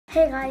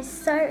Hey guys,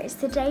 so it's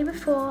the day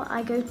before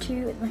I go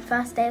to my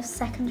first day of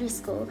secondary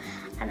school,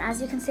 and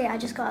as you can see I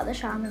just got out of the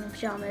shower in my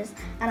pyjamas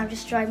and I've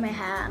just dried my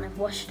hair and I've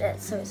washed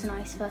it so it's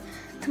nice for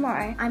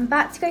tomorrow. I'm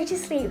about to go to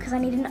sleep because I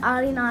need an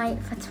early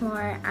night for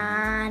tomorrow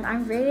and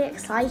I'm really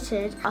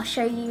excited. I'll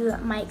show you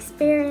my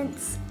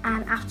experience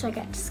and after I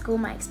get to school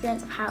my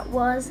experience of how it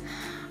was.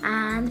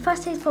 And the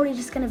first day is probably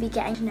just going to be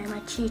getting to know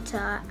my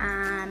tutor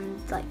and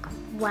like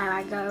where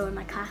I go in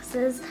my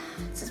classes,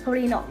 so it's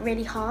probably not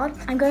really hard.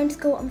 I'm going to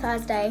school on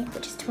Thursday,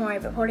 which is tomorrow,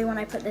 but probably when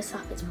I put this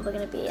up it's probably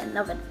going to be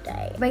another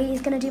day.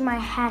 Rayleigh's going to do my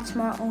hair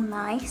tomorrow all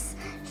nice.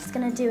 She's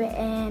going to do it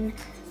in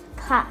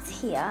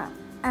plaits here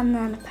and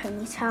then a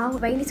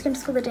ponytail. Rayleigh's going to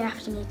school the day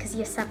after me because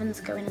year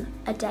 7's going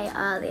a day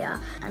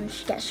earlier and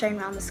she gets shown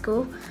around the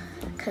school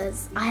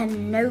because I had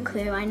no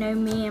clue. I know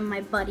me and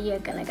my buddy are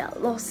going to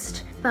get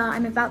lost. But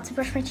I'm about to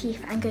brush my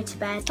teeth and go to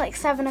bed. It's like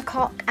 7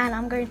 o'clock and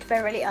I'm going to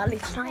bed really early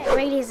tonight.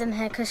 Rayleigh's in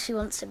here because she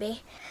wants to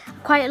be.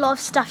 Quite a lot of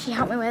stuff she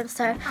helped me with,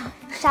 so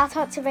shout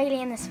out to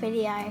Rayleigh in this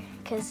video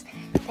because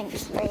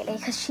thanks Rayleigh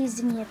because she's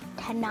in year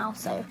 10 now,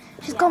 so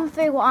she's gone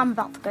through what I'm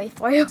about to go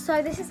through.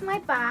 So this is my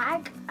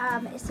bag.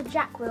 It's a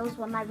Jack Wills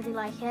one, I really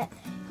like it.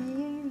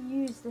 You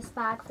use this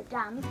bag for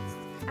dance.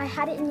 I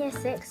had it in year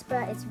 6,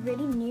 but it's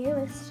really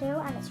new still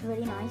and it's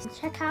really nice.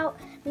 Check out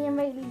me and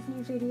Rayleigh's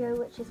new video,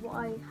 which is what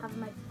I have in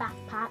my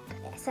backpack.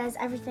 It says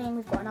everything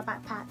we've got in our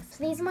backpacks.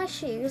 So these are my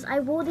shoes. I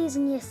wore these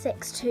in year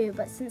 6 too,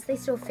 but since they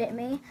still fit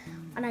me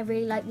and I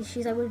really like these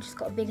shoes, I would have just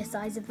got a bigger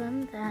size of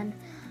them. Then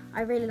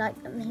I really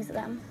like them. These are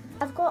them.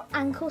 I've got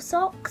ankle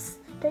socks.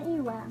 Don't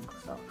you wear ankle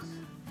socks?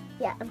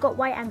 Yeah, I've got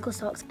white ankle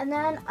socks. And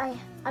then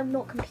I'm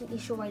not completely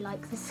sure I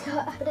like this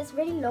skirt, but it's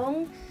really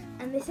long.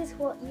 And this is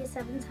what year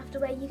 7s have to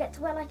wear. You get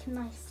to wear like a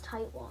nice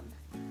tight one,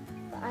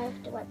 but I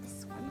have to wear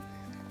this one.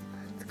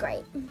 It's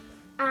great.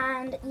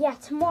 And yeah,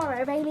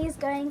 tomorrow Rayleigh is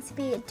going to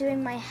be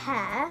doing my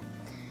hair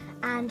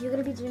and you're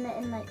going to be doing it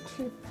in like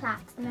 2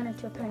 plaits and then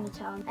into a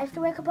ponytail. I have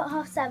to wake up at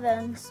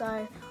 7:30,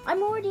 so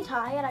I'm already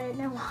tired. I don't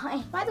know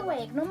why. By the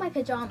way, ignore my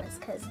pyjamas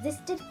because this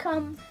did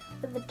come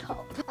with the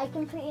top. I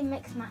completely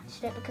mix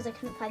matched it because I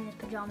couldn't find this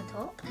pajama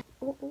top.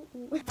 Ooh, ooh,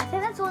 ooh. I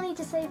think that's all I need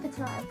to say for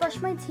tonight. I've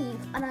brushed my teeth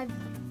and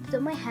I've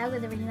done my hair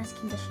with a really nice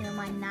conditioner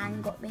my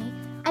nan got me.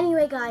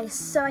 Anyway guys,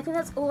 so I think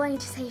that's all I need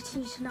to say to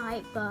you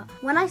tonight, but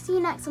when I see you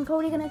next I'm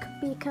probably going to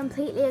be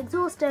completely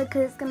exhausted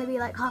because it's going to be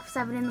like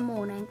 7:30 in the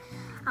morning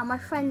and my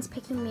friend's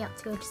picking me up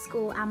to go to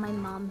school and my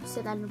mum,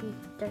 so then we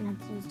don't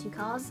have to use 2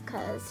 cars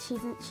because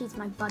she's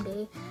my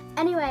buddy.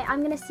 Anyway,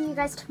 I'm going to see you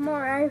guys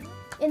tomorrow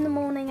in the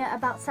morning at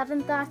about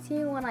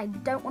 7:30 when I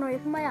don't want to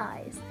open my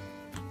eyes.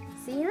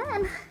 See you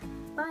then.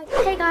 Bye.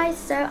 Hey guys,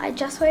 so I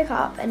just woke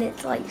up and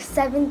it's like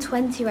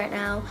 7:20 right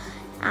now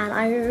and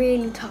I'm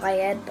really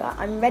tired, but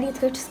I'm ready to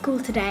go to school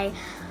today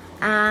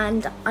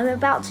and I'm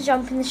about to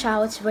jump in the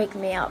shower to wake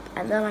me up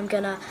and then I'm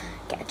gonna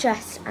get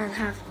dressed and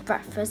have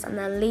breakfast and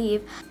then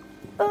leave.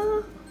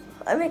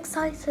 I'm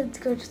excited to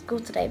go to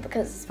school today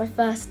because it's my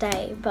first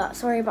day, but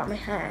sorry about my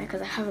hair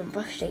because I haven't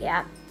brushed it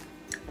yet.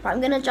 But I'm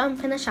gonna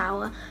jump in the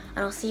shower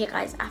and I'll see you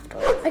guys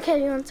afterwards. Okay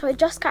everyone, so I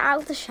just got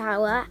out of the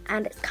shower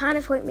and it's kind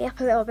of woke me up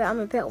a little bit. I'm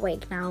a bit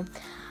awake now.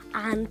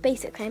 And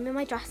basically I'm in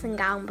my dressing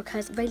gown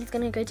because Rayleigh's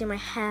gonna go do my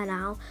hair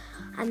now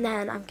and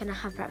then I'm gonna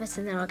have breakfast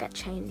and then I'll get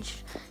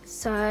changed.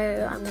 So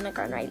I'm gonna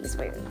go in Rayleigh's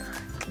room.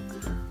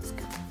 Let's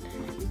go.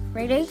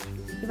 Rayleigh,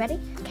 you ready?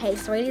 Okay,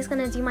 so Rayleigh's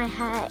gonna do my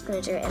hair. I'm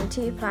gonna do it in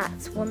 2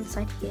 plaits, one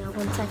side here,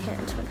 one side here,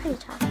 into a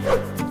ponytail.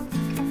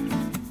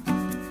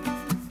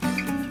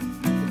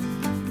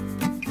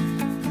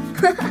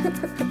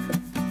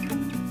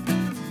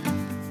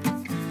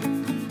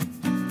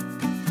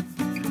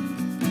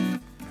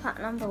 Plait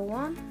number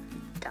 1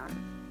 done.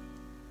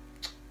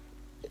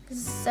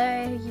 So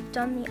you've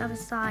done the other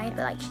side,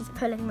 but like she's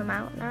pulling them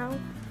out now.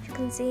 You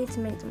can see to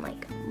make them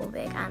like more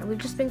big. And we've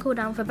just been called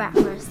down for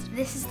breakfast.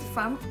 This is the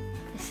front.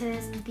 This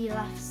is the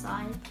left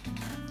side.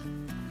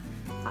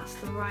 That's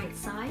the right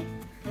side.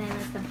 And then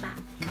there's the back.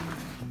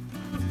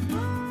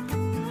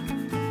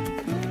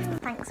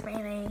 Thanks,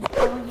 Rayleigh.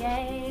 Oh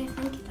yay!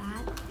 Thank you,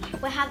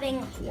 Dad. We're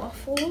having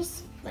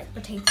waffles, like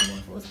potato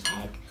waffles,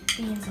 egg,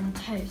 beans and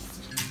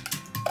toast.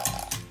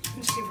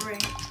 I'm super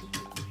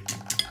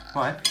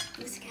Why?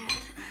 I'm scared.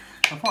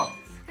 Of what?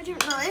 I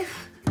don't know.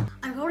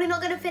 I'm probably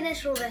not going to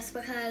finish all this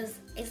because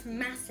it's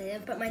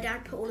massive, but my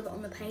dad put all of it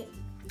on the plate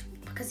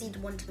because he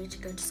wanted me to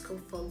go to school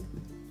full.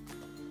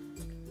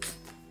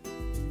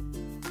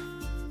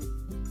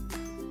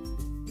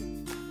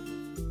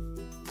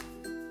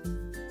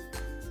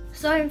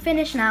 So I'm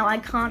finished now, I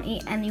can't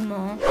eat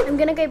anymore. I'm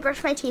gonna go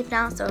brush my teeth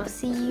now, so I'll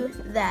see you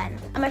then.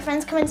 And my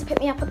friend's coming to pick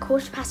me up at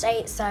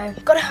 8:15, so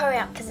I've gotta hurry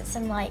up because it's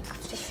in like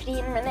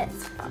 15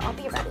 minutes. I'll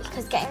be ready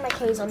because getting my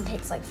clothes on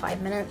takes like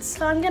 5 minutes.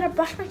 So I'm gonna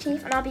brush my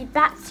teeth and I'll be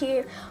back to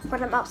you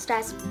when I'm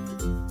upstairs.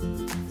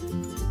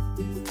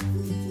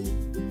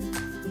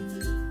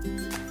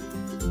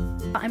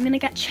 I'm gonna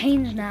get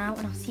changed now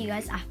and I'll see you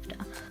guys after.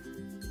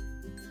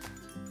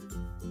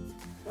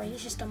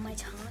 Ray's just on my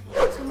tie.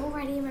 So I'm all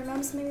ready. My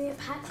mum's made me a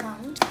packed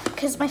lunch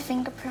because my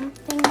fingerprint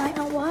thing might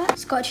not work.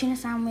 Just got a tuna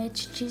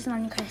sandwich, cheese and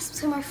onion crisps.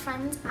 So my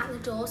friend's at the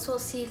door, so I'll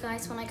see you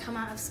guys when I come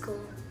out of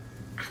school.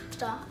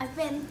 After I've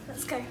been,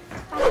 let's go.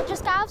 I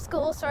just got out of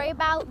school. Sorry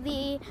about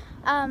the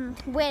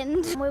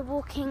wind.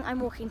 I'm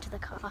walking to the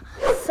car.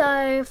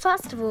 So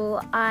first of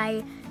all,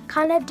 I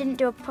kind of didn't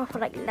do a proper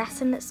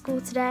lesson at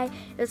school today.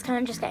 It was kind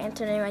of just getting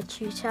to know my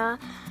tutor,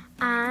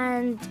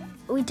 and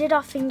we did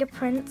our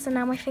fingerprints, and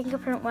now my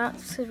fingerprint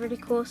works, which is really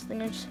cool. So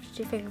then I just have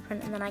to do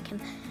fingerprint, and then I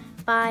can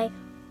buy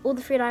all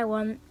the food I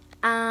want,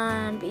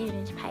 but you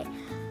need to pay.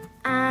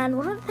 And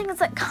one of the things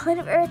that kind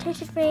of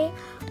irritated me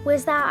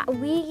was that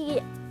we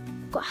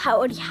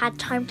already had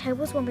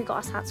timetables when we got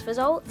our SATs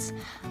results,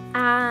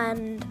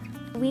 and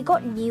we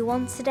got new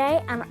ones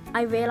today, and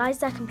I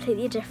realised they're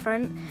completely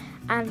different.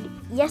 And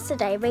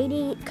yesterday,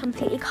 Rady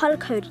completely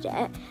colour-coded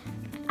it,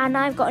 and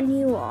I've got a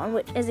new one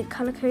which isn't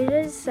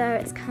colour-coded, so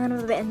it's kind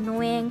of a bit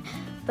annoying.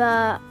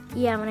 But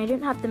yeah, when I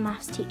don't have the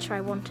maths teacher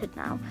I wanted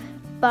now.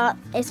 But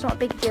it's not a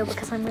big deal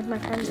because I'm with my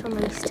friends for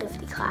most of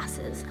the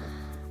classes.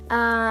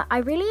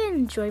 I really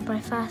enjoyed my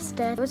first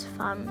day. It was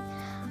fun,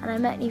 and I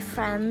met new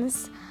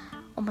friends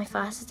on my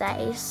first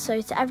day.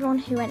 So to everyone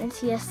who went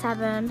into year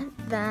 7,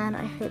 then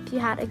I hope you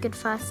had a good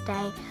first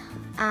day,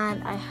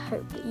 and I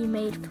hope that you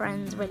made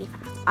friends really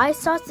fast. I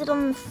started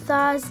on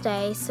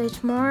Thursday, so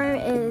tomorrow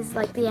is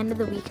the end of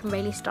the week. I'm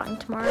really starting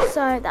tomorrow.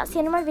 So that's the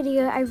end of my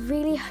video. I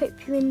really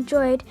hope you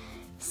enjoyed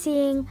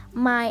seeing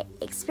my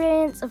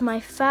experience of my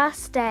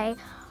first day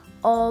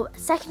of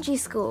secondary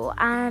school,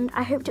 and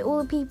I hope that all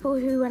the people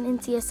who went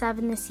into year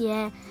 7 this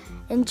year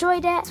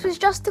enjoyed it. This was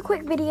just a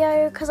quick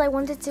video because I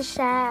wanted to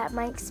share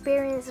my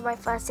experience of my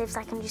first day of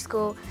secondary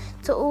school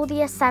to all the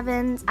year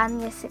 7s and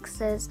year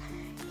 6s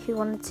who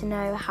wanted to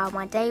know how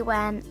my day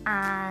went,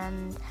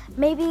 and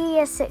maybe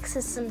year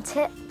 6s some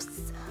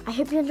tips. I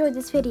hope you enjoyed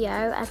this video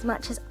as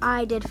much as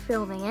I did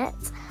filming it.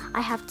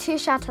 I have 2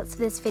 shout outs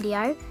for this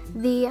video.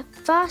 The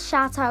first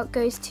shout out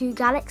goes to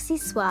Galaxy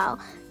Swirl.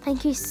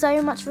 Thank you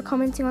so much for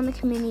commenting on the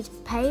community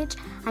page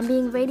and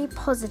being really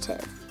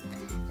positive.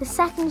 The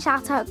second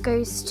shout out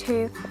goes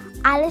to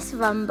Alice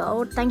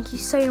Rumbold. Thank you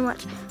so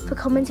much for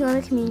commenting on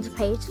the community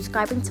page,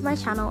 subscribing to my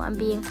channel, and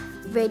being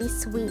really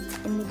sweet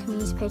in the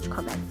community page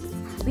comments.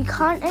 We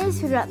can't end this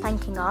video without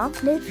thanking our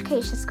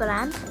notification school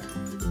and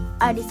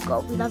early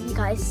school. We love you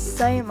guys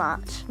so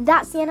much.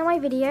 That's the end of my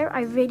video.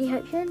 I really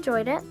hope you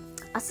enjoyed it.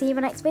 I'll see you in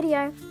the next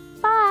video.